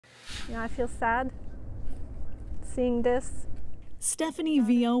You know, I feel sad seeing this. Stephanie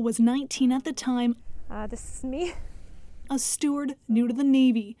Vio was 19 at the time. This is me. A steward new to the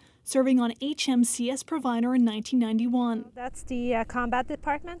Navy, serving on HMCS Provider in 1991. That's the combat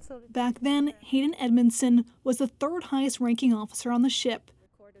department. Back then, Haydn Edmundson was the third highest ranking officer on the ship.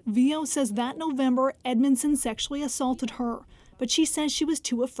 Vio says that November, Edmundson sexually assaulted her, but she says she was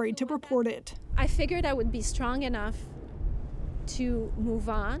too afraid to report it. I figured I would be strong enough to move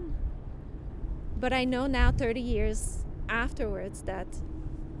on, but I know now 30 years afterwards that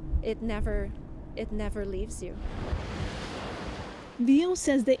it never leaves you. Vio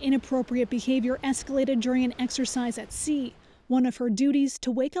says the inappropriate behavior escalated during an exercise at sea, one of her duties to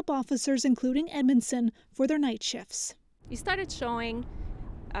wake up officers, including Edmundson, for their night shifts. He started showing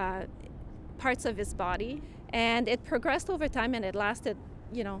parts of his body, and it progressed over time, and it lasted,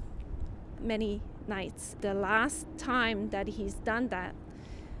 you know, many nights. The last time that he's done that,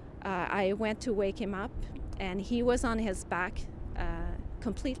 I went to wake him up, and he was on his back,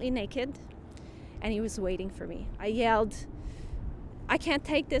 completely naked, and he was waiting for me. I yelled, "I can't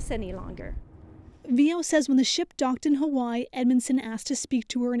take this any longer." Vio says when the ship docked in Hawaii, Edmundson asked to speak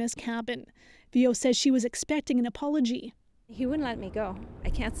to her in his cabin. Vio says she was expecting an apology. He wouldn't let me go. I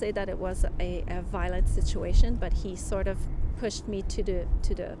can't say that it was a violent situation, but he sort of pushed me to the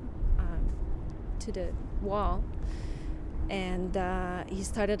wall, and he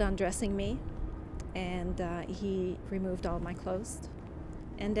started undressing me, and he removed all my clothes,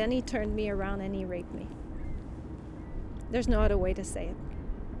 and then he turned me around and he raped me. There's no other way to say it.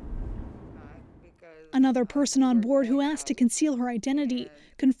 Another person on board who asked to conceal her identity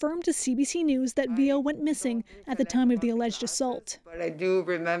confirmed to CBC News that Vio went missing at the time of the alleged assault. But I do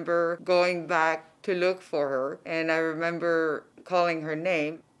remember going back to look for her, and I remember calling her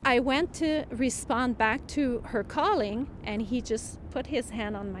name. I went to respond back to her calling, and he just put his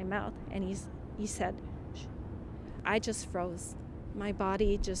hand on my mouth, and he said, "Shh." I just froze. My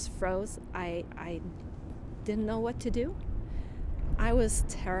body just froze. I didn't know what to do. I was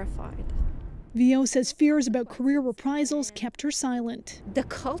terrified. Vio says fears about career reprisals kept her silent. The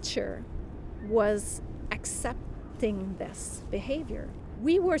culture was accepting this behavior.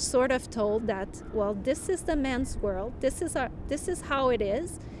 We were sort of told that, well, this is the men's world. This is how it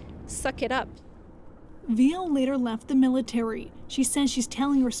is. Suck it up. Vio later left the military. She says she's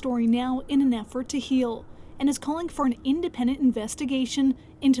telling her story now in an effort to heal and is calling for an independent investigation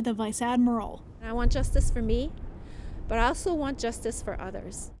into the Vice-Admiral. I want justice for me, but I also want justice for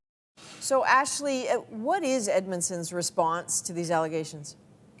others. So, Ashley, what is Edmundson's response to these allegations?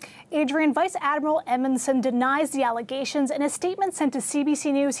 Adrienne, Vice-Admiral Edmundson denies the allegations. In a statement sent to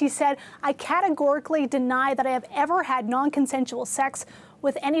CBC News, he said, "I categorically deny that I have ever had non-consensual sex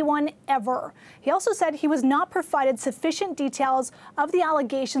with anyone ever." He also said he was not provided sufficient details of the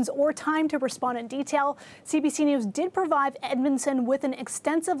allegations or time to respond in detail. CBC News did provide Edmundson with an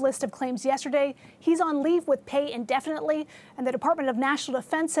extensive list of claims yesterday. He's on leave with pay indefinitely, and the Department of National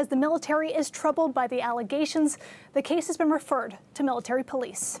Defense says the military is troubled by the allegations. The case has been referred to military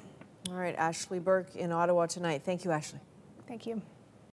police. All right, Ashley Burke in Ottawa tonight. Thank you, Ashley. Thank you.